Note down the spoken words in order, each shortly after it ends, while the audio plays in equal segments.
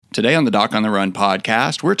Today on the Doc on the Run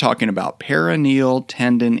podcast, we're talking about peroneal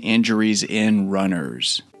tendon injuries in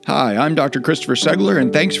runners. Hi, I'm Dr. Christopher Segler,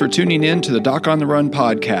 and thanks for tuning in to the Doc on the Run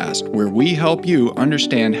podcast, where we help you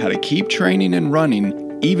understand how to keep training and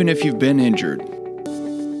running even if you've been injured.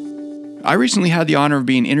 I recently had the honor of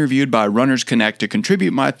being interviewed by Runners Connect to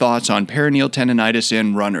contribute my thoughts on peroneal tendonitis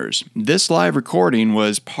in runners. This live recording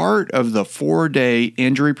was part of the 4-day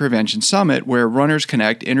Injury Prevention Summit where Runners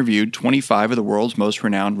Connect interviewed 25 of the world's most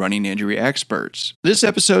renowned running injury experts. This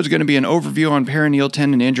episode is going to be an overview on peroneal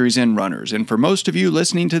tendon injuries in runners, and for most of you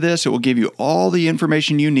listening to this, it will give you all the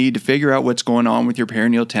information you need to figure out what's going on with your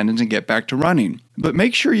peroneal tendons and get back to running. But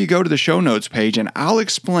make sure you go to the show notes page and I'll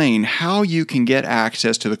explain how you can get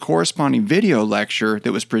access to the corresponding video lecture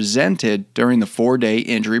that was presented during the 4-day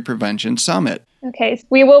Injury Prevention Summit. Okay, so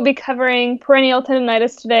we will be covering peroneal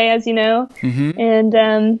tendonitis today, as you know. And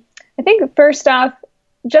I think first off,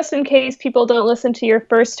 just in case people don't listen to your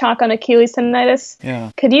first talk on Achilles tendonitis,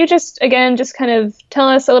 could you just kind of tell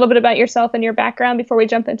us a little bit about yourself and your background before we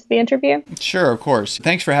jump into the interview? Sure, of course.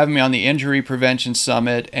 Thanks for having me on the Injury Prevention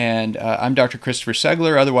Summit, and I'm Dr. Christopher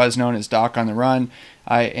Segler, otherwise known as Doc on the Run.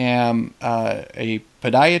 I am a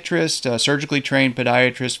podiatrist, a surgically trained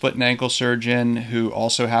podiatrist, foot and ankle surgeon who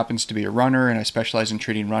also happens to be a runner, and I specialize in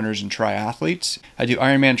treating runners and triathletes. I do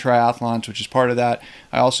Ironman triathlons, which is part of that.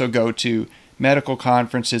 I also go to medical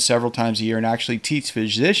conferences several times a year and actually teach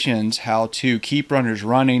physicians how to keep runners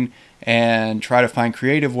running and try to find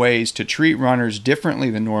creative ways to treat runners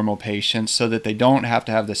differently than normal patients so that they don't have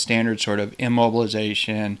to have the standard sort of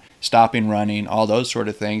immobilization, stopping running, all those sort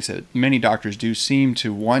of things that many doctors do seem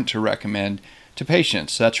to want to recommend to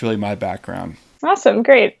patients. So that's really my background. Awesome,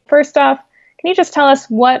 great. First off, can you just tell us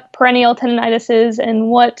what peroneal tendonitis is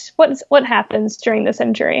and what happens during this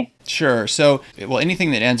injury? Sure. So,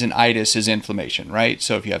 anything that ends in itis is inflammation, right?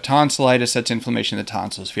 So if you have tonsillitis, that's inflammation of the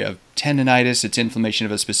tonsils. If you have tendonitis, it's inflammation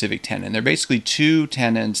of a specific tendon. There are basically two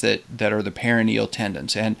tendons that are the peroneal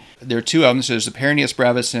tendons. And there are two of them. So there's the peroneus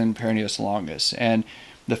brevis and peroneus longus. And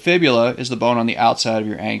the fibula is the bone on the outside of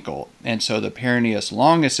your ankle. And so the peroneus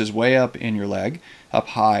longus is way up in your leg, up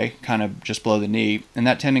high, kind of just below the knee. And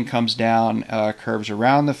that tendon comes down, curves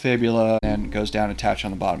around the fibula, and goes down attached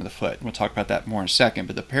on the bottom of the foot. We'll talk about that more in a second.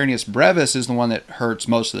 But the peroneus brevis is the one that hurts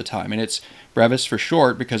most of the time. And it's brevis for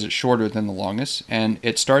short because it's shorter than the longus. And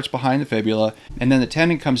it starts behind the fibula. And then the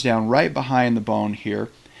tendon comes down right behind the bone here,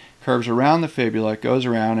 curves around the fibula, goes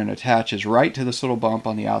around and attaches right to this little bump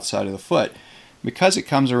on the outside of the foot. Because it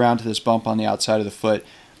comes around to this bump on the outside of the foot,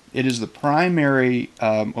 it is the primary,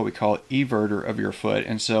 what we call everter of your foot.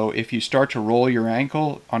 And so if you start to roll your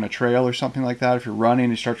ankle on a trail or something like that, if you're running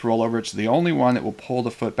and you start to roll over, it's the only one that will pull the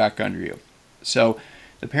foot back under you. So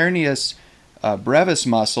the peroneus brevis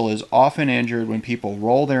muscle is often injured when people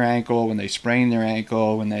roll their ankle, when they sprain their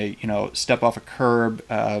ankle, when they step off a curb,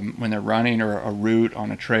 when they're running or a route on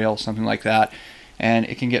a trail, something like that. And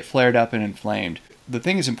it can get flared up and inflamed. The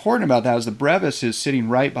thing that's important about that is the brevis is sitting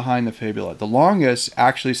right behind the fibula. The longus,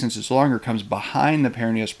 actually, since it's longer, comes behind the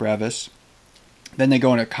peroneus brevis. Then they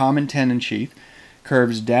go in a common tendon sheath,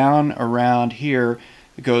 curves down around here,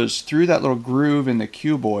 goes through that little groove in the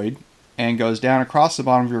cuboid, and goes down across the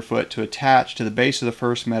bottom of your foot to attach to the base of the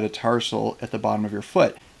first metatarsal at the bottom of your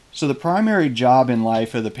foot. So the primary job in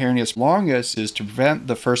life of the peroneus longus is to prevent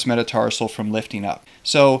the first metatarsal from lifting up.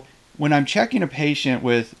 So when I'm checking a patient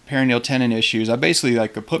with peroneal tendon issues, I basically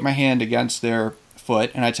like to put my hand against their foot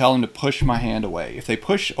and I tell them to push my hand away. If they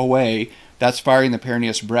push away, that's firing the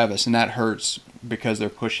peroneus brevis, and that hurts because they're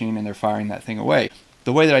pushing and they're firing that thing away.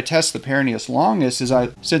 The way that I test the peroneus longus is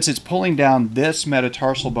since it's pulling down this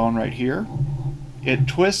metatarsal bone right here, it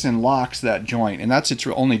twists and locks that joint, and that's its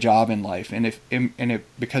only job in life.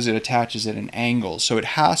 Because it attaches at an angle, so it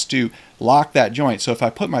has to lock that joint. So if I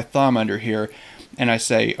put my thumb under here and I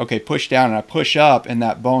say, okay, push down, and I push up, and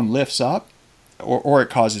that bone lifts up, or it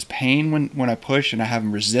causes pain when I push and I have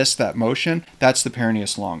them resist that motion, that's the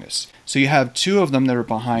peroneus longus. So you have two of them that are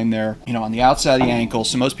behind there, on the outside of the ankle.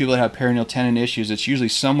 So most people that have peroneal tendon issues, it's usually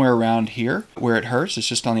somewhere around here where it hurts. It's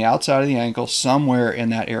just on the outside of the ankle, somewhere in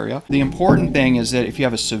that area. The important thing is that if you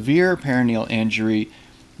have a severe peroneal injury,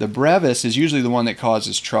 the brevis is usually the one that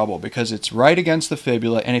causes trouble because it's right against the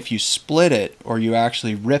fibula, and if you split it or you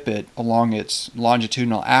actually rip it along its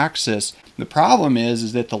longitudinal axis, the problem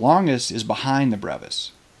is that the longus is behind the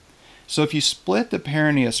brevis. So if you split the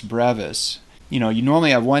peroneus brevis, you normally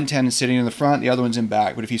have one tendon sitting in the front, the other one's in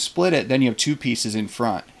back, but if you split it, then you have two pieces in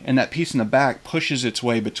front, and that piece in the back pushes its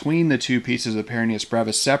way between the two pieces of the peroneus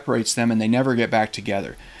brevis, separates them, and they never get back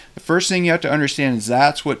together. The first thing you have to understand is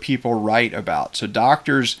that's what people write about. So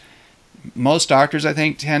doctors most doctors, I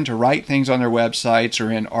think, tend to write things on their websites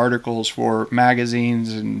or in articles for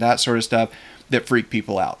magazines and that sort of stuff that freak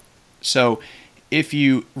people out. So if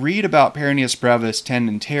you read about peroneus brevis,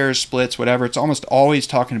 tendon tears, splits, whatever, it's almost always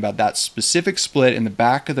talking about that specific split in the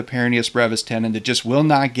back of the peroneus brevis tendon that just will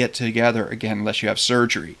not get together again unless you have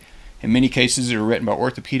surgery. In many cases, they are written by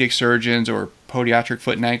orthopedic surgeons or podiatric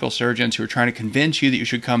foot and ankle surgeons who are trying to convince you that you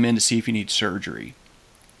should come in to see if you need surgery.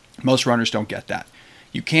 Most runners don't get that.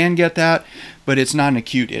 You can get that, but it's not an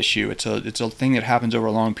acute issue. It's a thing that happens over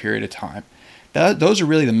a long period of time. Those are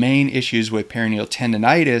really the main issues with peroneal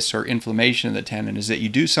tendinitis or inflammation of the tendon, is that you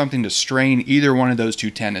do something to strain either one of those two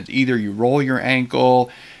tendons. Either you roll your ankle,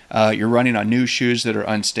 you're running on new shoes that are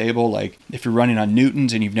unstable, like if you're running on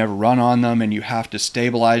Newtons and you've never run on them and you have to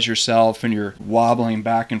stabilize yourself and you're wobbling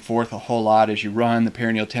back and forth a whole lot as you run, the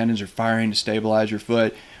peroneal tendons are firing to stabilize your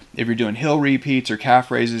foot. If you're doing hill repeats or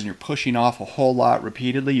calf raises and you're pushing off a whole lot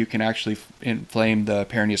repeatedly, you can actually inflame the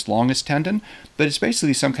peroneus longus tendon. But it's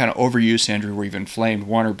basically some kind of overuse injury where you've inflamed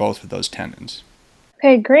one or both of those tendons.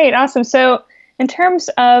 Okay, great. Awesome. So in terms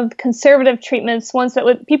of conservative treatments, ones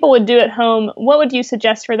that people would do at home, what would you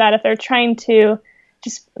suggest for that if they're trying to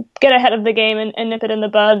just get ahead of the game and nip it in the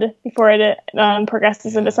bud before it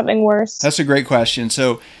progresses into something worse? That's a great question.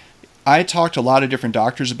 So I talk to a lot of different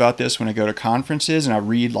doctors about this when I go to conferences, and I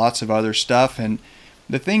read lots of other stuff. And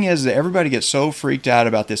the thing is that everybody gets so freaked out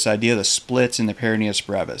about this idea of the splits in the peroneus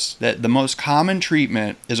brevis that the most common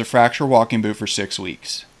treatment is a fracture walking boot for 6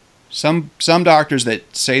 weeks. Some doctors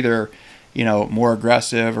that say they're more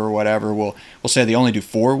aggressive or whatever will say they only do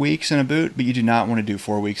 4 weeks in a boot, but you do not want to do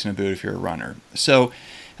 4 weeks in a boot if you're a runner. So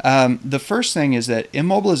the first thing is that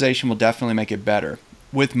immobilization will definitely make it better.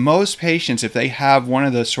 With most patients, if they have one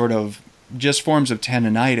of the sort of just forms of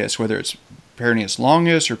tendinitis, whether it's peroneus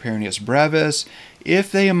longus or peroneus brevis,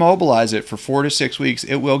 if they immobilize it for 4 to 6 weeks,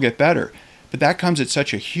 it will get better. But that comes at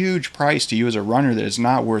such a huge price to you as a runner that it's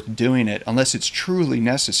not worth doing it unless it's truly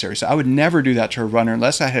necessary. So I would never do that to a runner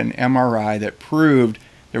unless I had an MRI that proved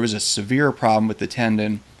there was a severe problem with the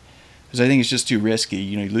tendon, because I think it's just too risky.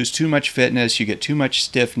 You lose too much fitness, you get too much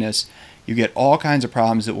stiffness, you get all kinds of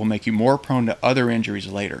problems that will make you more prone to other injuries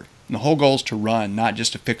later. And the whole goal is to run, not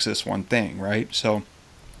just to fix this one thing, right? So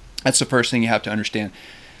that's the first thing you have to understand.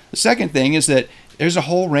 The second thing is that there's a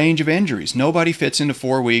whole range of injuries. Nobody fits into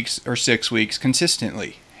 4 weeks or 6 weeks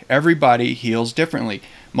consistently. Everybody heals differently.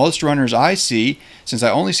 Most runners I see, since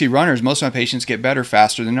I only see runners, most of my patients get better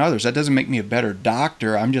faster than others. That doesn't make me a better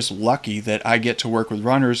doctor. I'm just lucky that I get to work with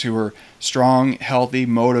runners who are strong, healthy,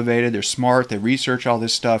 motivated. They're smart. They research all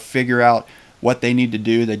this stuff, figure out what they need to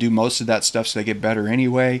do. They do most of that stuff so they get better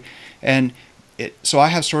anyway. And so I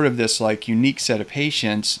have sort of this unique set of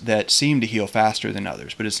patients that seem to heal faster than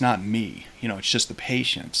others, but it's not me. It's just the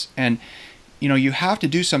patients. And you have to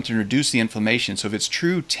do something to reduce the inflammation. So if it's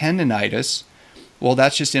true tendinitis, well,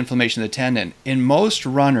 that's just inflammation of the tendon. In most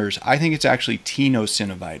runners, I think it's actually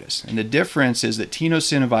tenosynovitis. And the difference is that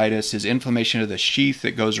tenosynovitis is inflammation of the sheath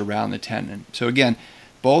that goes around the tendon. So again,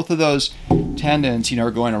 both of those tendons,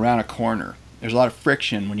 are going around a corner. There's a lot of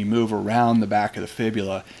friction when you move around the back of the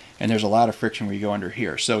fibula, and there's a lot of friction when you go under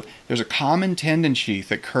here. So there's a common tendon sheath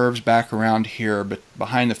that curves back around here, but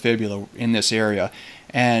behind the fibula in this area.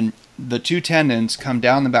 And the two tendons come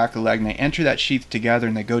down the back of the leg and they enter that sheath together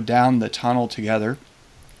and they go down the tunnel together.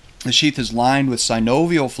 The sheath is lined with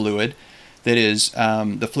synovial fluid that is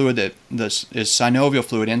the fluid that is synovial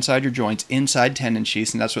fluid inside your joints, inside tendon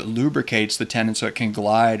sheaths, and that's what lubricates the tendon so it can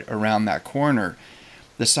glide around that corner.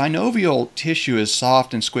 The synovial tissue is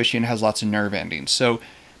soft and squishy and has lots of nerve endings. So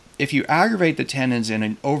if you aggravate the tendons in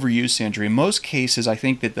an overuse injury, in most cases, I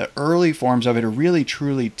think that the early forms of it are really,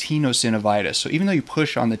 truly tenosynovitis. So even though you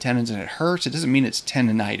push on the tendons and it hurts, it doesn't mean it's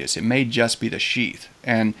tendinitis. It may just be the sheath.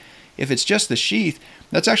 And if it's just the sheath,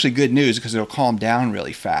 that's actually good news because it'll calm down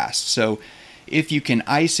really fast. So if you can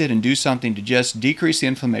ice it and do something to just decrease the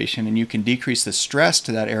inflammation and you can decrease the stress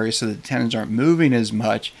to that area so that the tendons aren't moving as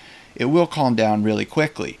much, it will calm down really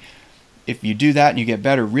quickly. If you do that and you get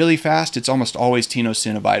better really fast, it's almost always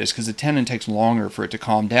tenosynovitis because the tendon takes longer for it to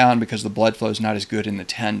calm down because the blood flow is not as good in the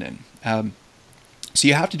tendon. So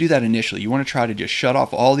you have to do that initially. You want to try to just shut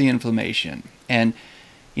off all the inflammation. And,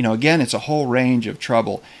 again, it's a whole range of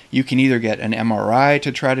trouble. You can either get an MRI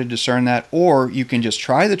to try to discern that, or you can just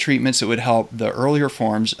try the treatments that would help the earlier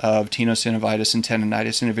forms of tenosynovitis and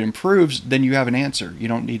tendinitis. And if it improves, then you have an answer. You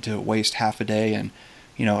don't need to waste half a day and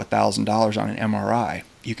 $1,000 on an MRI.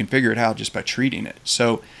 You can figure it out just by treating it.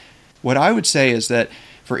 So what I would say is that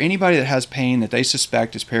for anybody that has pain that they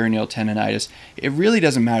suspect is peroneal tendinitis, it really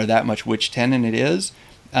doesn't matter that much which tendon it is,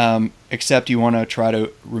 except you want to try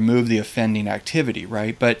to remove the offending activity,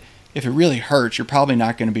 right? But if it really hurts, you're probably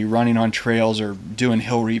not going to be running on trails or doing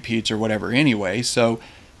hill repeats or whatever anyway. So,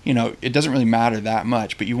 it doesn't really matter that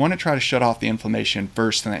much, but you want to try to shut off the inflammation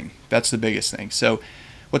first thing. That's the biggest thing. So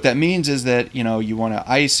what that means is that, you want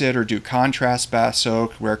to ice it or do contrast bath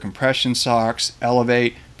soak, wear compression socks,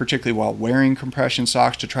 elevate, particularly while wearing compression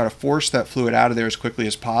socks, to try to force that fluid out of there as quickly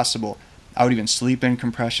as possible. I would even sleep in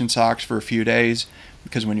compression socks for a few days,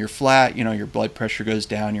 because when you're flat, your blood pressure goes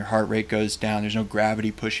down, your heart rate goes down, there's no gravity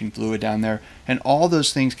pushing fluid down there, and all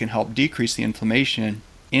those things can help decrease the inflammation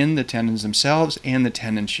in the tendons themselves and the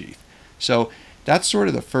tendon sheath. So that's sort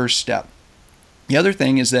of the first step. The other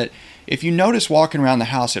thing is that if you notice walking around the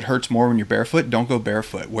house it hurts more when you're barefoot, don't go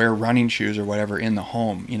barefoot. Wear running shoes or whatever in the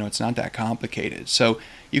home. It's not that complicated. So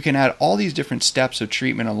you can add all these different steps of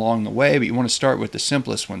treatment along the way, but you want to start with the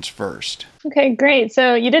simplest ones first. Okay, great.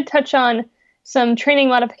 So you did touch on some training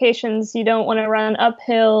modifications. You don't want to run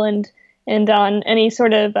uphill and on any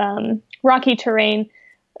sort of rocky terrain.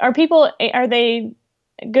 Are they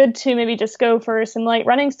good to maybe just go for some light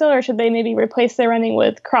running still, or should they maybe replace their running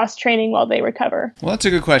with cross training while they recover? Well, that's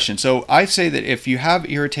a good question. So I say that if you have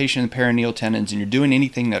irritation in the peroneal tendons and you're doing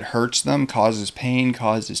anything that hurts them, causes pain,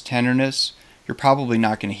 causes tenderness, you're probably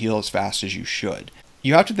not going to heal as fast as you should.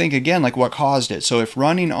 You have to think again, like what caused it. So if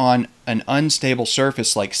running on an unstable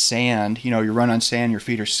surface like sand, you run on sand, your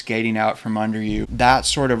feet are skating out from under you, that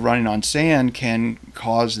sort of running on sand can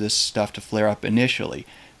cause this stuff to flare up initially.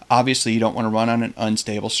 Obviously, you don't want to run on an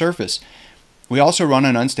unstable surface. We also run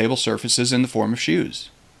on unstable surfaces in the form of shoes,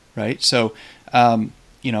 right? So,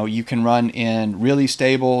 you can run in really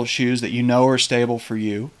stable shoes that are stable for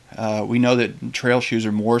you. We know that trail shoes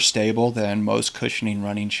are more stable than most cushioning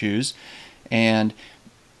running shoes. And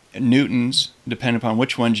Newtons, depending upon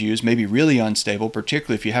which ones you use, may be really unstable,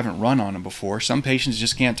 particularly if you haven't run on them before. Some patients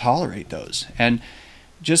just can't tolerate those. And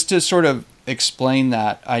just to sort of explain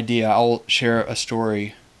that idea, I'll share a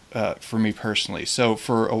story for me personally.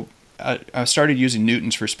 So I started using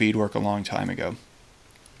Newtons for speed work a long time ago.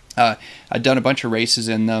 I'd done a bunch of races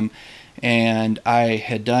in them, and I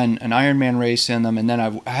had done an Ironman race in them, and then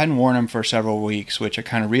I hadn't worn them for several weeks, which I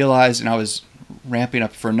kind of realized, and I was ramping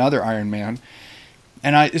up for another Ironman.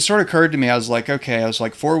 And it sort of occurred to me, I was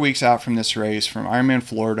like 4 weeks out from this race, from Ironman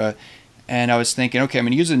Florida, and I was thinking, okay, I'm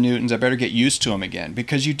going to use the Newtons. I better get used to them again,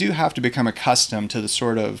 because you do have to become accustomed to the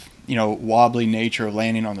sort of, wobbly nature of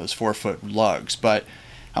landing on those 4-foot lugs. But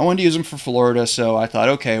I wanted to use them for Florida, so I thought,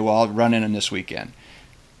 okay, well, I'll run in them this weekend.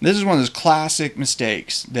 This is one of those classic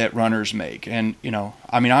mistakes that runners make. And,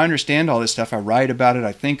 I understand all this stuff. I write about it.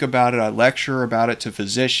 I think about it. I lecture about it to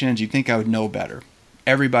physicians. You'd think I would know better.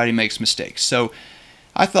 Everybody makes mistakes. So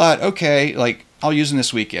I thought, okay, I'll use them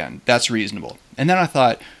this weekend. That's reasonable. And then I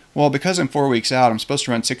thought, well, because I'm 4 weeks out, I'm supposed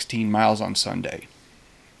to run 16 miles on Sunday.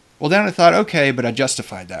 Well, then I thought, okay, but I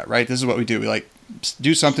justified that, right? This is what we do. We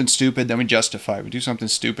do something stupid, then we justify it. We do something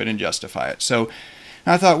stupid and justify it. So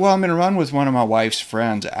I thought, well, I'm going to run with one of my wife's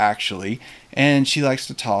friends, actually, and she likes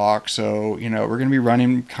to talk. So, we're going to be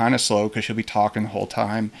running kind of slow because she'll be talking the whole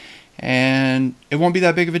time, and it won't be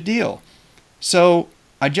that big of a deal. So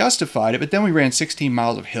I justified it, but then we ran 16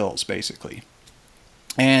 miles of hills, basically.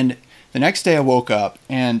 And the next day I woke up,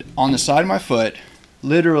 and on the side of my foot,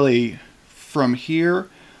 literally from here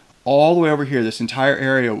all the way over here, this entire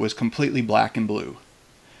area was completely black and blue.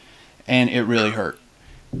 And it really hurt.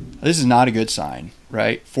 This is not a good sign,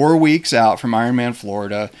 right? 4 weeks out from Ironman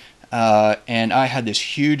Florida, and I had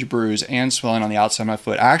this huge bruise and swelling on the outside of my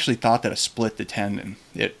foot. I actually thought that I split the tendon.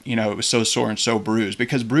 It was so sore and so bruised,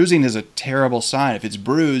 because bruising is a terrible sign. If it's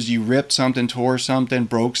bruised, you ripped something, tore something,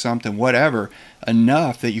 broke something, whatever,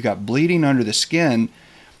 enough that you got bleeding under the skin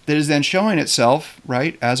that is then showing itself,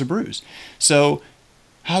 right, as a bruise. So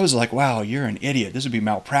I was like, wow, you're an idiot. This would be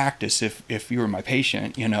malpractice if you were my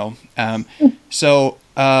patient, So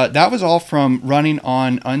that was all from running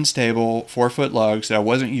on unstable 4-foot lugs that I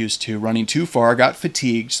wasn't used to, running too far. I got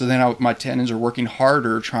fatigued, so then my tendons are working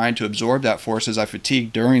harder trying to absorb that force as I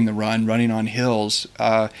fatigued during the run, running on hills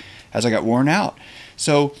as I got worn out.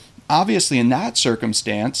 So obviously in that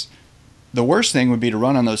circumstance, the worst thing would be to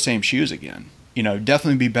run on those same shoes again.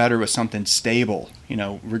 Definitely be better with something stable,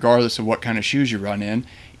 regardless of what kind of shoes you run in.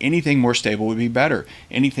 Anything more stable would be better.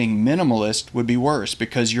 Anything minimalist would be worse,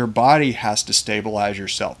 because your body has to stabilize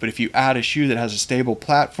yourself. But if you add a shoe that has a stable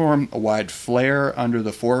platform, a wide flare under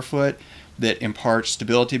the forefoot that imparts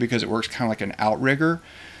stability because it works kind of like an outrigger,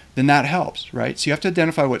 then that helps, right? So you have to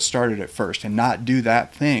identify what started it first and not do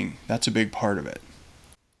that thing. That's a big part of it.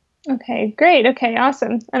 Okay, great. Okay,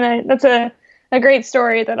 awesome. And that's a great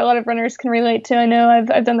story that a lot of runners can relate to. I know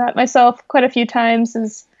I've done that myself quite a few times,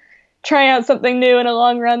 is trying out something new in a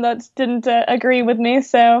long run that didn't agree with me.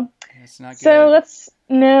 So That's not good. So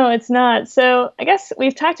no, it's not. So I guess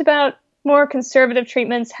we've talked about more conservative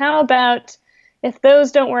treatments. How about if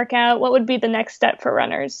those don't work out, what would be the next step for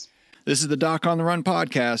runners? This is the Doc on the Run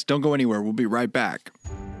podcast. Don't go anywhere. We'll be right back.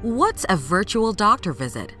 What's a virtual doctor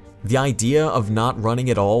visit? The idea of not running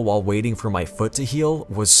at all while waiting for my foot to heal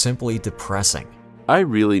was simply depressing. I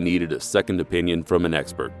really needed a second opinion from an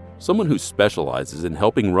expert, someone who specializes in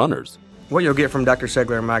helping runners. What you'll get from Dr.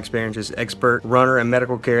 Segler, in my experience, is expert runner and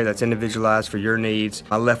medical care that's individualized for your needs.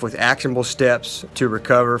 I left with actionable steps to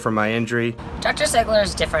recover from my injury. Dr. Segler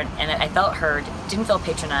is different, and I felt heard, didn't feel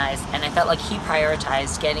patronized, and I felt like he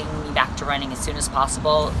prioritized getting me back to running as soon as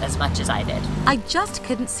possible, as much as I did. I just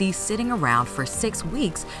couldn't see sitting around for 6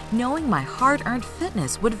 weeks knowing my hard-earned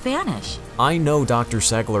fitness would vanish. I know Dr.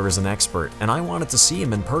 Segler is an expert, and I wanted to see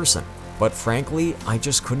him in person. But frankly, I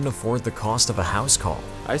just couldn't afford the cost of a house call.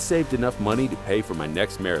 I saved enough money to pay for my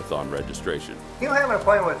next marathon registration. You'll have an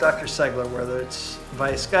appointment with Dr. Segler, whether it's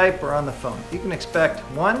via Skype or on the phone. You can expect,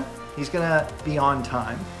 1, he's going to be on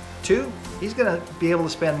time. 2, he's going to be able to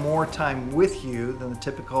spend more time with you than the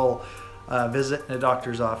typical visit in a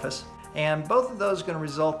doctor's office. And both of those are going to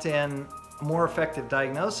result in a more effective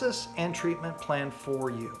diagnosis and treatment plan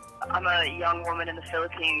for you. I'm a young woman in the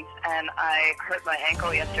Philippines, and I hurt my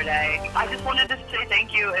ankle yesterday. I just wanted to say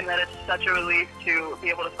thank you, and that it's such a relief to be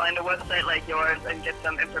able to find a website like yours and get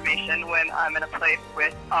some information when I'm in a place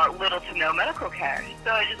with little to no medical care.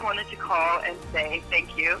 So I just wanted to call and say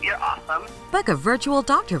thank you. You're awesome. Book a virtual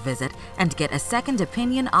doctor visit and get a second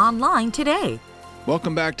opinion online today.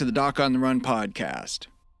 Welcome back to the Doc on the Run podcast.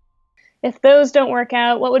 If those don't work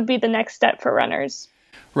out, what would be the next step for runners?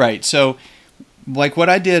 Right. So, like what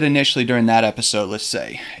I did initially during that episode, let's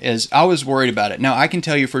say, is I was worried about it. Now, I can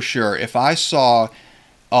tell you for sure, if I saw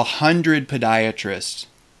 100 podiatrists,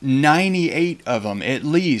 98 of them at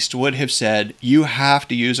least would have said, you have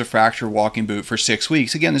to use a fracture walking boot for 6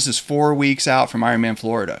 weeks. Again, this is 4 weeks out from Ironman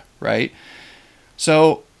Florida, right?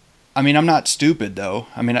 So, I mean, I'm not stupid, though.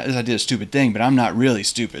 I mean, I did a stupid thing, but I'm not really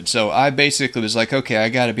stupid. So I basically was like, okay, I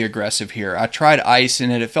got to be aggressive here. I tried icing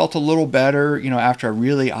it. It felt a little better, after I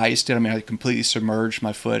really iced it. I mean, I completely submerged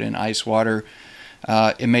my foot in ice water.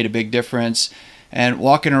 It made a big difference. And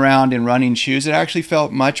walking around in running shoes, it actually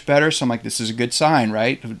felt much better. So I'm like, this is a good sign,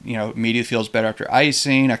 right? Immediately feels better after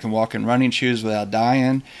icing. I can walk in running shoes without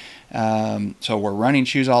dying. So I wore running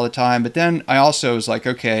shoes all the time. But then I also was like,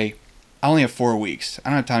 okay, I only have 4 weeks. I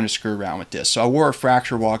don't have time to screw around with this. So I wore a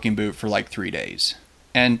fracture walking boot for like 3 days.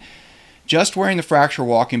 And just wearing the fracture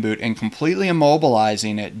walking boot and completely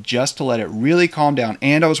immobilizing it just to let it really calm down.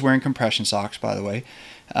 And I was wearing compression socks, by the way.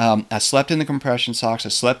 I slept in the compression socks. I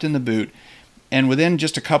slept in the boot. And within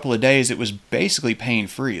just a couple of days, it was basically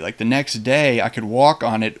pain-free. Like the next day, I could walk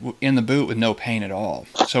on it in the boot with no pain at all.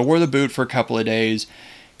 So I wore the boot for a couple of days,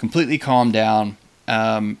 completely calmed down.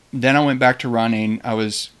 Then I went back to running. I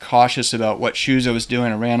was cautious about what shoes I was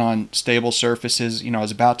doing. I ran on stable surfaces. I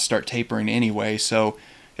was about to start tapering anyway, so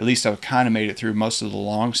at least I kind of made it through most of the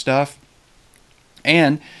long stuff.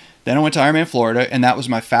 And then I went to Ironman Florida, and that was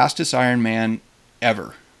my fastest Ironman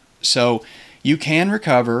ever. So you can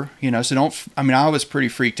recover, so I was pretty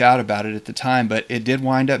freaked out about it at the time, but it did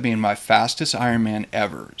wind up being my fastest Ironman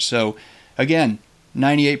ever. So again,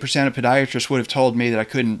 98% of podiatrists would have told me that I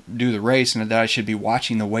couldn't do the race and that I should be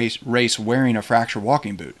watching the race wearing a fracture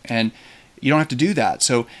walking boot. And you don't have to do that.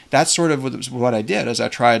 So that's sort of what I did. As I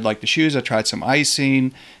tried like the shoes, I tried some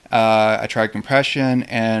icing, I tried compression,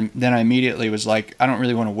 and then I immediately was like, I don't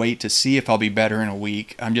really want to wait to see if I'll be better in a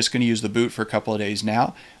week. I'm just going to use the boot for a couple of days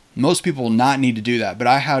now. Most people will not need to do that, but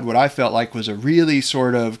I had what I felt like was a really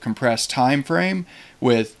sort of compressed time frame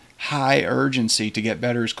with high urgency to get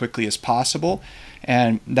better as quickly as possible.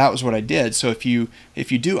 And that was what I did. So if you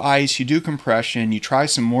do ice, you do compression, you try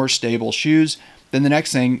some more stable shoes, then the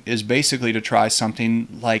next thing is basically to try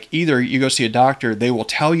something like either you go see a doctor, they will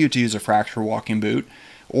tell you to use a fracture walking boot,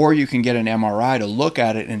 or you can get an MRI to look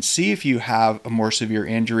at it and see if you have a more severe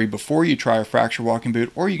injury before you try a fracture walking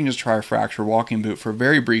boot, or you can just try a fracture walking boot for a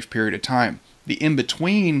very brief period of time. The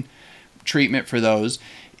in-between treatment for those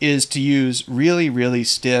is to use really, really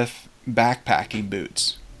stiff backpacking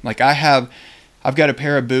boots. Like I've got a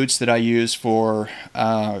pair of boots that I use for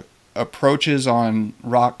approaches on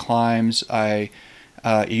rock climbs. I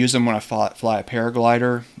use them when I fly a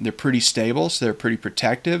paraglider. They're pretty stable, so they're pretty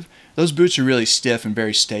protective. Those boots are really stiff and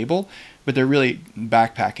very stable, but they're really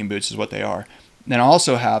backpacking boots is what they are. Then I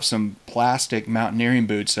also have some plastic mountaineering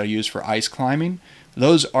boots that I use for ice climbing.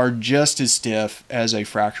 Those are just as stiff as a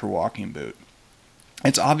fracture walking boot.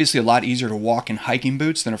 It's obviously a lot easier to walk in hiking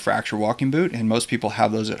boots than a fracture walking boot, and most people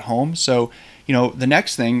have those at home. So, the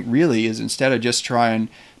next thing really is instead of just trying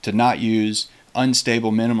to not use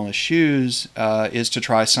unstable minimalist shoes is to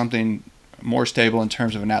try something more stable in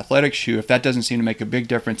terms of an athletic shoe. If that doesn't seem to make a big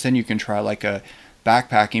difference, then you can try like a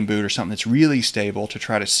backpacking boot or something that's really stable to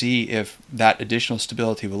try to see if that additional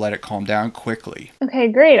stability will let it calm down quickly. Okay,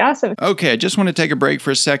 great. Awesome. Okay, I just want to take a break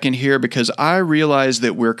for a second here because I realize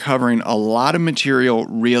that we're covering a lot of material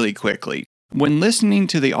really quickly. When listening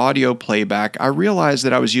to the audio playback, I realized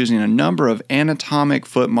that I was using a number of anatomic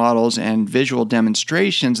foot models and visual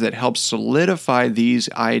demonstrations that help solidify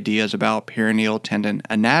these ideas about peroneal tendon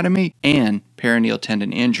anatomy and peroneal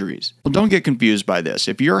tendon injuries. Well, don't get confused by this.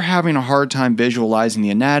 If you're having a hard time visualizing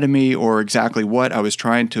the anatomy or exactly what I was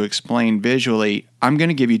trying to explain visually, I'm going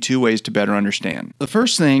to give you two ways to better understand. The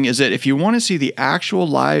first thing is that if you want to see the actual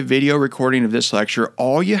live video recording of this lecture,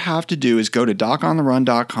 all you have to do is go to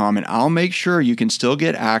docontherun.com and I'll make sure you can still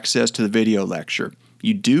get access to the video lecture.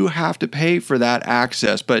 You do have to pay for that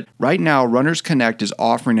access, but right now Runners Connect is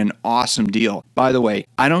offering an awesome deal. By the way,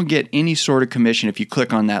 I don't get any sort of commission if you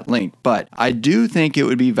click on that link, but I do think it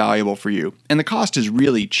would be valuable for you, and the cost is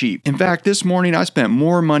really cheap. In fact, this morning I spent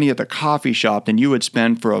more money at the coffee shop than you would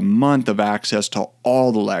spend for a month of access to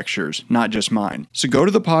all the lectures, not just mine. So go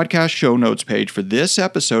to the podcast show notes page for this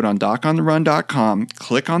episode on docontherun.com,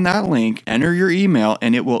 click on that link, enter your email,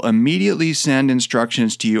 and it will immediately send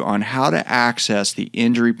instructions to you on how to access the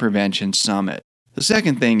Injury Prevention Summit. The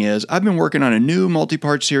second thing is, I've been working on a new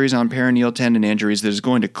multi-part series on peroneal tendon injuries that is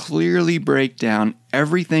going to clearly break down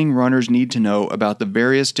everything runners need to know about the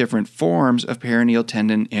various different forms of peroneal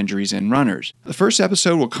tendon injuries in runners. The first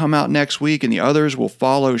episode will come out next week and the others will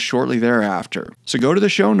follow shortly thereafter. So go to the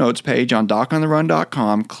show notes page on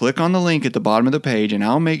docontherun.com, click on the link at the bottom of the page, and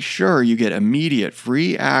I'll make sure you get immediate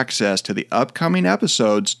free access to the upcoming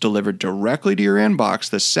episodes delivered directly to your inbox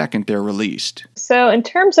the second they're released. So in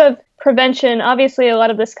terms of prevention, obviously a lot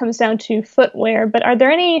of this comes down to footwear, but are there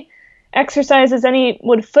any exercises,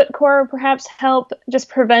 would foot core perhaps help just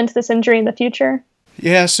prevent this injury in the future?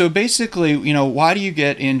 Yeah, so basically, why do you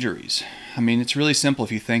get injuries? I mean, it's really simple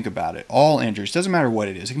if you think about it. All injuries, doesn't matter what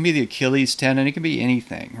it is. It can be the Achilles tendon, it can be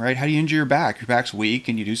anything, right? How do you injure your back? Your back's weak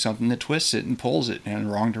and you do something that twists it and pulls it in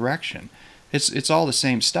the wrong direction. It's all the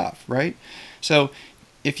same stuff, right? So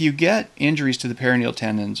if you get injuries to the peroneal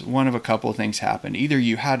tendons, one of a couple of things happen. Either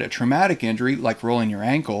you had a traumatic injury, like rolling your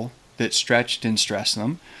ankle, that stretched and stressed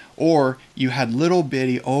them, or you had little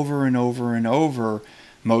bitty over and over and over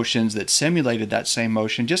motions that simulated that same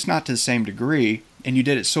motion, just not to the same degree, and you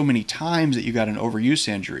did it so many times that you got an overuse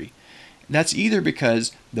injury. That's either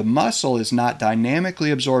because the muscle is not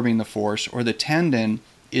dynamically absorbing the force, or the tendon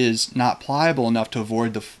is not pliable enough to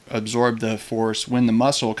absorb the force when the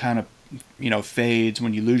muscle kind of fades,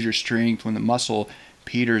 when you lose your strength, when the muscle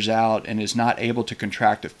peters out and is not able to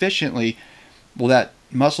contract efficiently. Well, that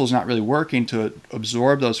muscle is not really working to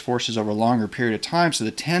absorb those forces over a longer period of time, so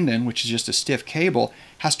the tendon, which is just a stiff cable,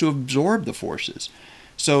 has to absorb the forces.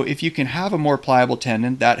 So if you can have a more pliable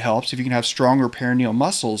tendon, that helps. If you can have stronger peroneal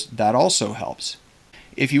muscles, that also helps.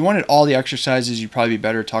 If you wanted all the exercises, you'd probably be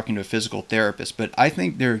better talking to a physical therapist, but I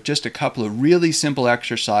think there are just a couple of really simple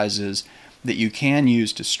exercises that you can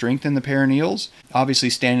use to strengthen the peroneals. Obviously,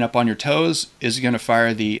 standing up on your toes is going to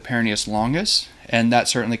fire the peroneus longus, and that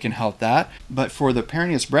certainly can help that. But for the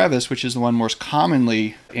peroneus brevis, which is the one most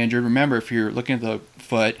commonly injured, remember, if you're looking at the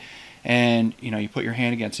foot and you put your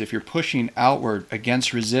hand against it, if you're pushing outward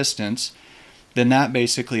against resistance, then that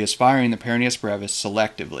basically is firing the peroneus brevis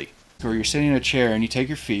selectively. Or you're sitting in a chair and you take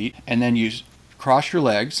your feet and then you cross your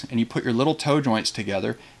legs and you put your little toe joints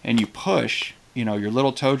together and you push your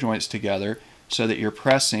little toe joints together so that you're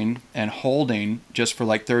pressing and holding just for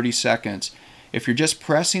like 30 seconds. If you're just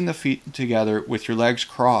pressing the feet together with your legs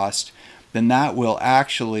crossed, then that will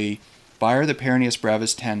actually fire the peroneus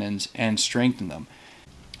brevis tendons and strengthen them.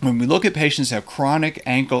 When we look at patients that have chronic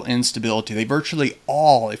ankle instability, they virtually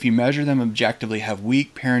all, if you measure them objectively, have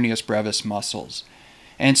weak peroneus brevis muscles.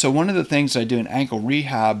 And so one of the things I do in ankle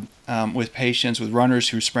rehab with patients, with runners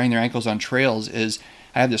who sprain their ankles on trails, is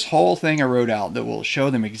I have this whole thing I wrote out that will show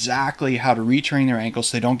them exactly how to retrain their ankles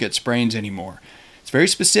so they don't get sprains anymore. It's very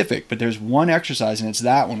specific, but there's one exercise, and it's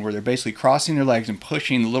that one where they're basically crossing their legs and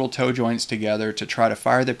pushing the little toe joints together to try to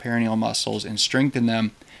fire the peroneal muscles and strengthen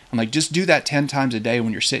them. I'm like, just do that 10 times a day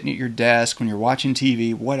when you're sitting at your desk, when you're watching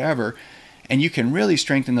TV, whatever, and you can really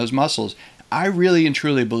strengthen those muscles. I really and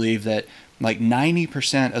truly believe that like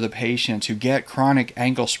 90% of the patients who get chronic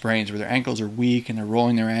ankle sprains where their ankles are weak and they're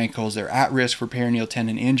rolling their ankles, they're at risk for peroneal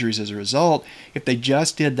tendon injuries as a result. If they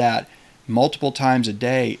just did that multiple times a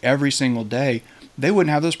day, every single day, they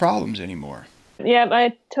wouldn't have those problems anymore. Yeah,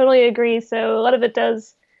 I totally agree. So a lot of it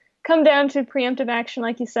does come down to preemptive action,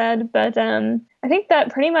 like you said. But I think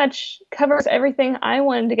that pretty much covers everything I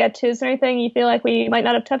wanted to get to. Is there anything you feel like we might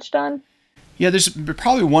not have touched on? Yeah, there's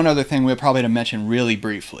probably one other thing we'll probably have to mention really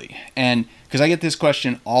briefly, and because I get this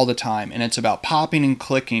question all the time, and it's about popping and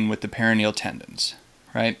clicking with the peroneal tendons,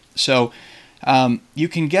 right? So you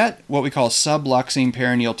can get what we call subluxing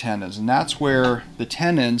peroneal tendons, and that's where the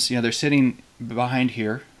tendons, they're sitting behind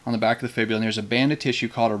here on the back of the fibula, and there's a band of tissue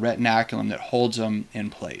called a retinaculum that holds them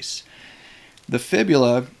in place. The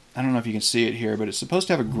fibula, I don't know if you can see it here, but it's supposed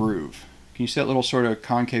to have a groove. Can you see that little sort of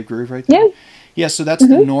concave groove right there? Yeah. Yeah, so that's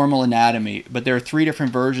the normal anatomy, but there are 3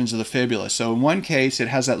 different versions of the fibula. So in one case, it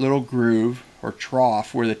has that little groove or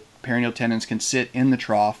trough where the peroneal tendons can sit in the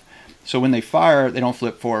trough. So when they fire, they don't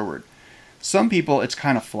flip forward. Some people, it's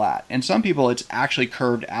kind of flat, and some people, it's actually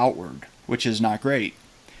curved outward, which is not great.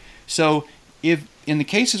 So if in the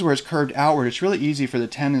cases where it's curved outward, it's really easy for the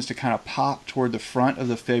tendons to kind of pop toward the front of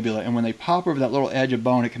the fibula, and when they pop over that little edge of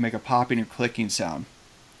bone, it can make a popping or clicking sound.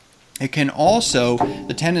 It can also,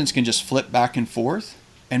 the tendons can just flip back and forth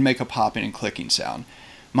and make a popping and clicking sound.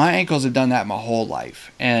 My ankles have done that my whole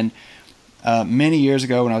life. And many years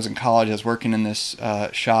ago when I was in college, I was working in this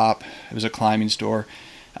shop. It was a climbing store.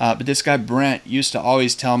 But this guy, Brent, used to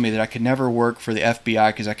always tell me that I could never work for the FBI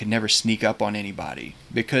because I could never sneak up on anybody.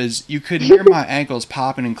 Because you could hear my ankles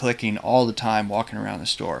popping and clicking all the time walking around the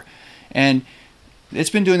store. And it's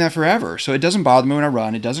been doing that forever. So it doesn't bother me when I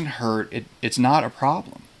run. It doesn't hurt. It's not a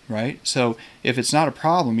problem. Right? So if it's not a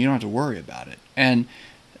problem, you don't have to worry about it. And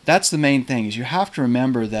that's the main thing, is you have to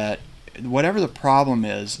remember that whatever the problem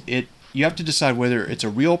is, you have to decide whether it's a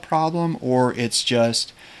real problem or it's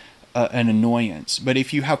just an annoyance. But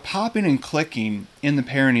if you have popping and clicking in the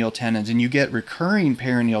peroneal tendons and you get recurring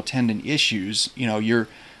peroneal tendon issues, you're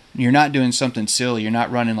not doing something silly. You're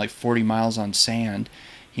not running like 40 miles on sand,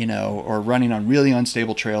 or running on really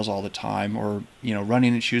unstable trails all the time, or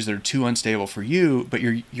running in shoes that are too unstable for you, but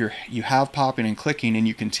you have popping and clicking and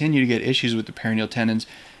you continue to get issues with the peroneal tendons.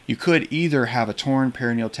 You could either have a torn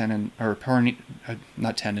peroneal tendon or a torn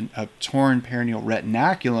peroneal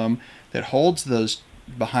retinaculum that holds those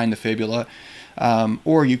behind the fibula,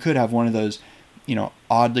 or you could have one of those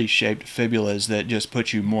oddly shaped fibulas that just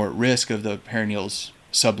put you more at risk of the peroneals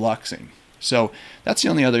subluxing. So that's the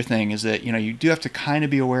only other thing, is that you do have to kind of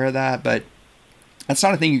be aware of that, but that's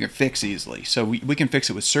not a thing you can fix easily. So we can fix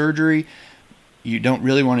it with surgery. You don't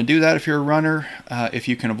really want to do that if you're a runner, if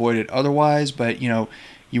you can avoid it otherwise, but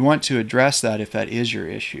you want to address that if that is your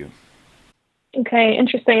issue. Okay,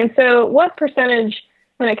 interesting. And so what percentage,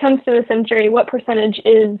 when it comes to this injury, what percentage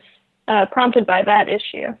is prompted by that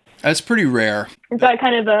issue? That's pretty rare. Is that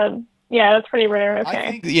kind of yeah, that's pretty rare.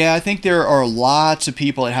 Okay. I think there are lots of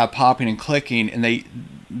people that have popping and clicking, and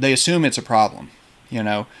they assume it's a problem.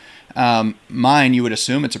 Mine, you would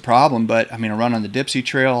assume it's a problem, but I run on the Dipsy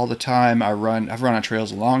Trail all the time. I've run on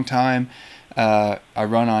trails a long time. I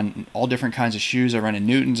run on all different kinds of shoes. I run in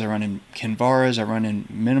Newtons. I run in Kinvaras. I run in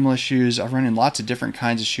minimalist shoes. I run in lots of different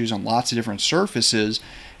kinds of shoes on lots of different surfaces,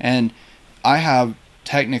 and I have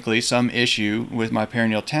technically some issue with my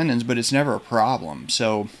peroneal tendons, but it's never a problem.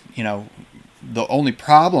 So the only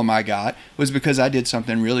problem I got was because I did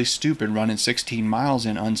something really stupid, running 16 miles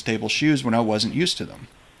in unstable shoes when I wasn't used to them.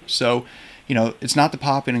 So, it's not the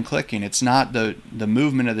popping and clicking. It's not the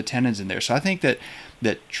movement of the tendons in there. So I think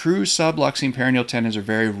that true subluxing peroneal tendons are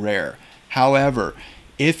very rare. However,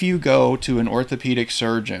 if you go to an orthopedic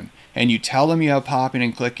surgeon and you tell them you have popping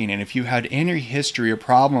and clicking, and if you had any history of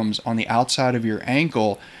problems on the outside of your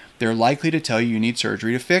ankle, they're likely to tell you need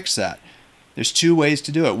surgery to fix that. There's 2 ways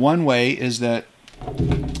to do it. One way is that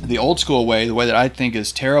the old school way, the way that I think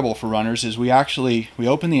is terrible for runners, is we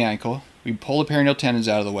open the ankle, we pull the peroneal tendons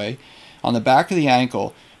out of the way. On the back of the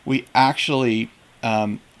ankle, we actually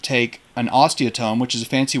take an osteotome, which is a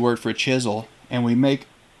fancy word for a chisel, and we make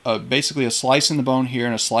basically a slice in the bone here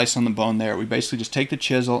and a slice on the bone there. We basically just take the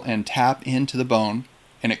chisel and tap into the bone,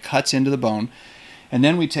 and it cuts into the bone. And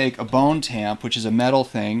then we take a bone tamp, which is a metal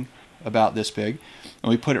thing about this big, and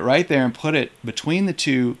we put it right there and put it between the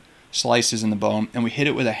 2 slices in the bone, and we hit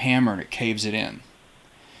it with a hammer and it caves it in.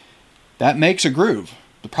 That makes a groove.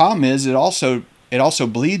 The problem is it also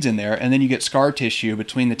bleeds in there, and then you get scar tissue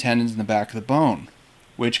between the tendons and the back of the bone,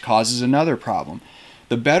 which causes another problem.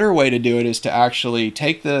 The better way to do it is to actually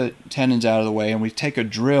take the tendons out of the way, and we take a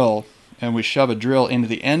drill and we shove a drill into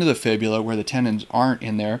the end of the fibula where the tendons aren't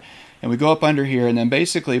in there, and we go up under here, and then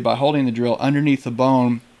basically by holding the drill underneath the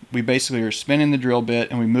bone, we basically are spinning the drill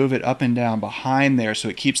bit and we move it up and down behind there so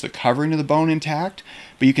it keeps the covering of the bone intact,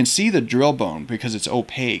 but you can see the drill bone because it's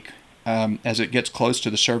opaque. as it gets close to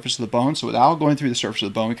the surface of the bone. So without going through the surface of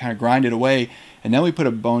the bone, we kind of grind it away, and then we put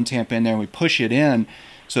a bone tamp in there and we push it in,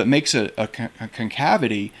 so it makes a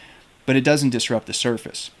concavity, but it doesn't disrupt the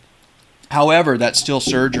surface. However, that's still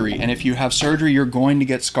surgery, and if you have surgery, you're going to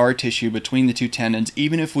get scar tissue between the two tendons.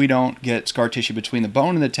 Even if we don't get scar tissue between the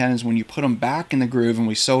bone and the tendons, when you put them back in the groove and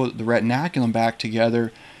we sew the retinaculum back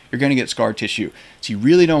together, you're going to get scar tissue. So you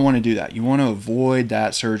really don't want to do that. You want to avoid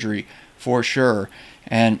that surgery for sure,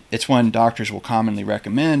 and it's one doctors will commonly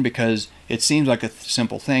recommend because it seems like a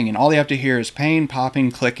simple thing, and all they have to hear is pain,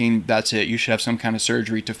 popping, clicking. That's it. You should have some kind of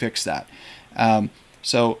surgery to fix that.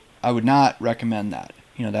 So I would not recommend that.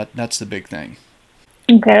 That's the big thing.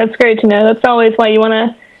 Okay, that's great to know. That's always why you want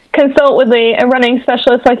to consult with a running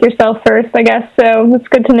specialist like yourself first, I guess. So that's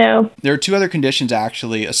good to know. There are two other conditions,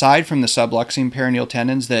 actually, aside from the subluxing peroneal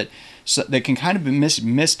tendons that can kind of be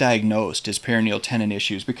misdiagnosed as peroneal tendon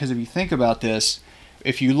issues. Because if you think about this,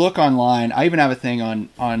 if you look online, I even have a thing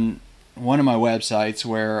on one of my websites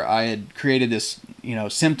where I had created this,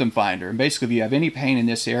 symptom finder. And basically, if you have any pain in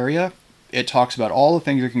this area, it talks about all the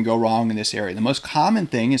things that can go wrong in this area. The most common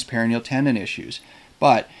thing is peroneal tendon issues.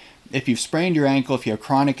 But if you've sprained your ankle, if you have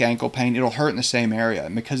chronic ankle pain, it'll hurt in the same area.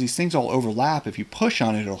 And because these things all overlap, if you push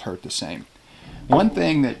on it, it'll hurt the same. One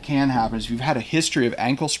thing that can happen is if you've had a history of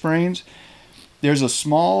ankle sprains, there's a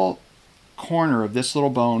small corner of this little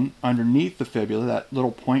bone underneath the fibula, that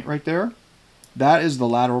little point right there. That is the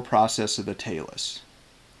lateral process of the talus.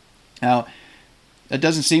 Now, that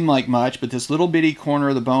doesn't seem like much, but this little bitty corner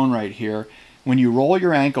of the bone right here, when you roll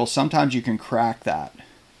your ankle, sometimes you can crack that.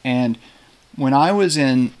 And when I was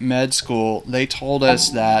in med school, they told us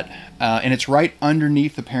that, and it's right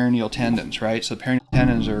underneath the peroneal tendons, right? So the peroneal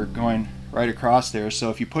tendons are going right across there. So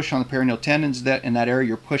if you push on the peroneal tendons in that area,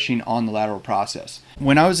 you're pushing on the lateral process.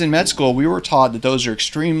 When I was in med school, we were taught that those are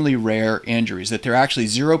extremely rare injuries, that they're actually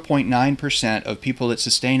 0.9% of people that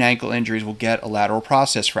sustain ankle injuries will get a lateral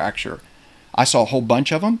process fracture. I saw a whole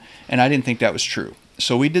bunch of them, and I didn't think that was true.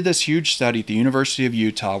 So we did this huge study at the University of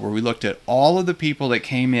Utah where we looked at all of the people that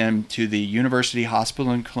came in to the university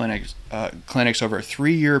hospital and clinics over a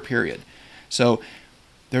 3-year period. So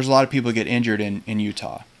there's a lot of people that get injured in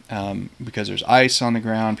Utah because there's ice on the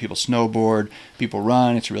ground, people snowboard, people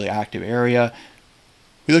run, it's a really active area.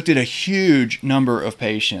 We looked at a huge number of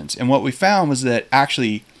patients, and what we found was that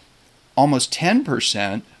actually almost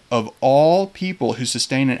 10% of all people who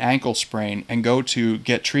sustain an ankle sprain and go to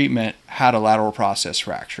get treatment had a lateral process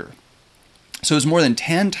fracture. So it's more than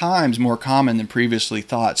 10 times more common than previously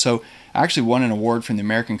thought. So I actually won an award from the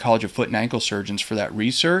American College of Foot and Ankle Surgeons for that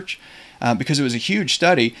research because it was a huge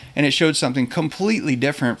study and it showed something completely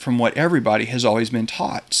different from what everybody has always been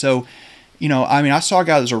taught. So, I saw a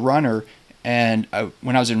guy that was a runner, and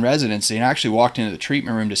when I was in residency, and I actually walked into the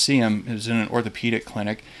treatment room to see him. It was in an orthopedic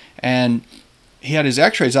clinic, and he had his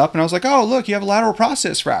x-rays up, and I was like, oh, look, you have a lateral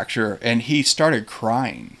process fracture. And he started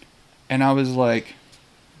crying. And I was like,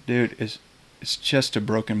 dude, it's just a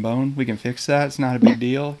broken bone. We can fix that. It's not a big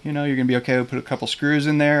deal. You're going to be okay. We'll put a couple screws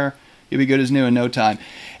in there. You'll be good as new in no time.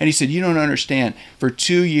 And he said, you don't understand. For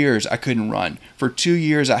 2 years, I couldn't run. For 2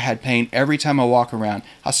 years, I had pain every time I walk around.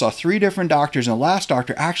 I saw 3 different doctors, and the last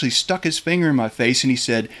doctor actually stuck his finger in my face, and he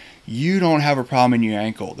said, you don't have a problem in your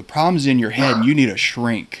ankle. The problem's in your head, and you need a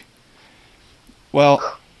shrink.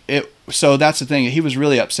 Well, so that's the thing. He was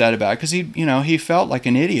really upset about it because he felt like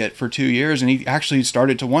an idiot for 2 years, and he actually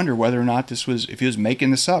started to wonder whether or not if he was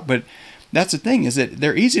making this up. But that's the thing, is that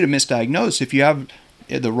they're easy to misdiagnose. If you have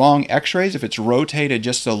the wrong x-rays, if it's rotated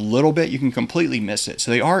just a little bit, you can completely miss it.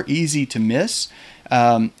 So they are easy to miss.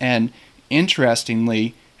 And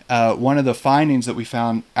interestingly, one of the findings that we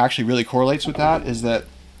found actually really correlates with that is that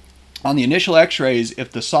on the initial x-rays,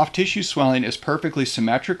 if the soft tissue swelling is perfectly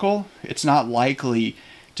symmetrical, it's not likely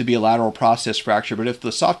to be a lateral process fracture. But if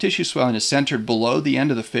the soft tissue swelling is centered below the end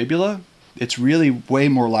of the fibula, it's really way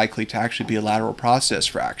more likely to actually be a lateral process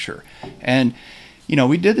fracture. And,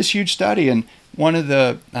 we did this huge study, and one of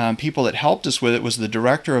the people that helped us with it was the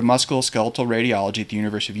director of musculoskeletal radiology at the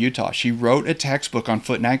University of Utah. She wrote a textbook on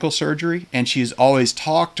foot and ankle surgery, and she's always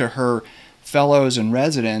talked to her fellows and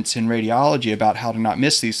residents in radiology about how to not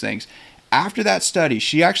miss these things. After that study,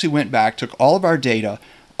 she actually went back, took all of our data,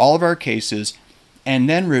 all of our cases, and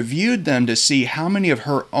then reviewed them to see how many of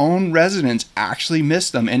her own residents actually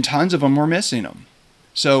missed them, and tons of them were missing them.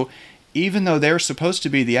 So even though they're supposed to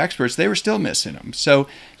be the experts, they were still missing them. So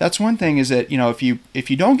that's one thing, is that, if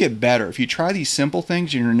you don't get better, if you try these simple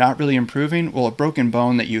things and you're not really improving, well, a broken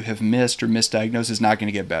bone that you have missed or misdiagnosed is not going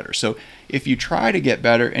to get better. So if you try to get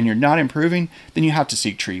better and you're not improving, then you have to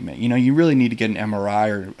seek treatment. You really need to get an MRI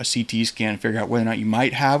or a CT scan and figure out whether or not you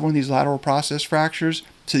might have one of these lateral process fractures,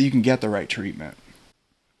 so that you can get the right treatment.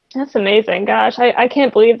 That's amazing. Gosh, I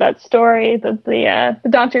can't believe that story that the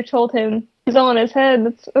doctor told him he's all in his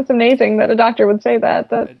head. That's amazing that a doctor would say that.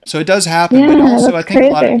 So it does happen, yeah, but also I think crazy.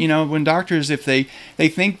 A lot of, when doctors, if they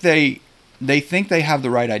think they have the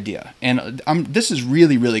right idea, and this is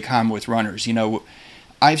really, really common with runners.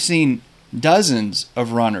 I've seen dozens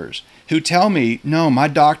of runners who tell me, no, my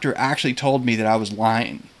doctor actually told me that I was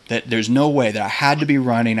lying, that there's no way, that I had to be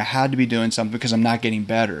running, I had to be doing something because I'm not getting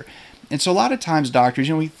better. And so a lot of times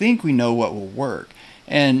doctors, we think we know what will work.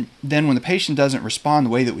 And then when the patient doesn't respond the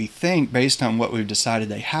way that we think based on what we've decided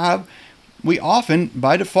they have, we often,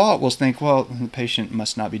 by default, will think, well, the patient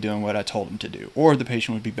must not be doing what I told him to do, or the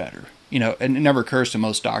patient would be better. And it never occurs to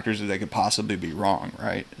most doctors that they could possibly be wrong,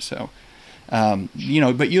 right? So, but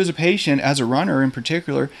you as a patient, as a runner in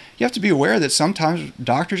particular, you have to be aware that sometimes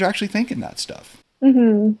doctors are actually thinking that stuff.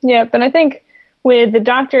 Mm-hmm. Yeah, but I think with the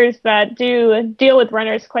doctors that do deal with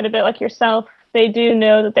runners quite a bit, like yourself, they do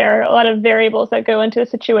know that there are a lot of variables that go into a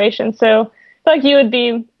situation. So I feel like you would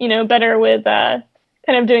be, better with kind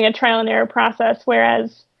of doing a trial and error process,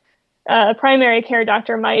 whereas a primary care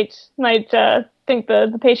doctor might think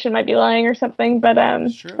the patient might be lying or something. But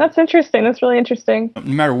that's interesting. That's really interesting. No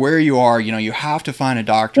matter where you are, you have to find a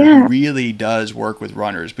doctor who really does work with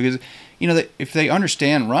runners, because if they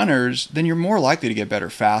understand runners, then you're more likely to get better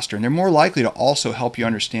faster, and they're more likely to also help you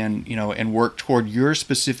understand, and work toward your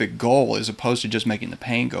specific goal as opposed to just making the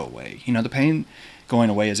pain go away. The pain going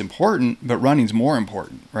away is important, but running's more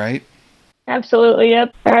important, right? Absolutely,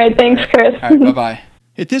 yep. All right, thanks, Chris. All right, bye-bye.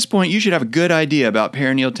 At this point, you should have a good idea about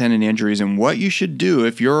peroneal tendon injuries and what you should do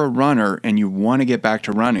if you're a runner and you want to get back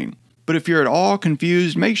to running. But if you're at all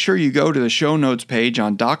confused, make sure you go to the show notes page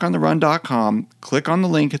on docontherun.com, click on the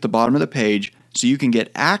link at the bottom of the page so you can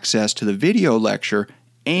get access to the video lecture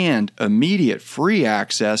and immediate free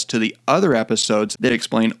access to the other episodes that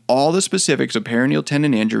explain all the specifics of peroneal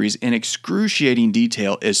tendon injuries in excruciating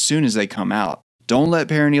detail as soon as they come out. Don't let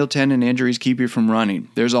peroneal tendon injuries keep you from running.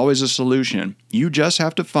 There's always a solution. You just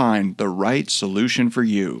have to find the right solution for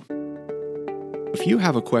you. If you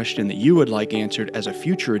have a question that you would like answered as a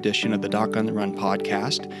future edition of the Doc on the Run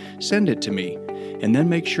podcast, send it to me, and then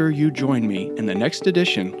make sure you join me in the next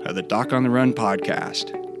edition of the Doc on the Run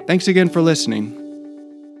podcast. Thanks again for listening.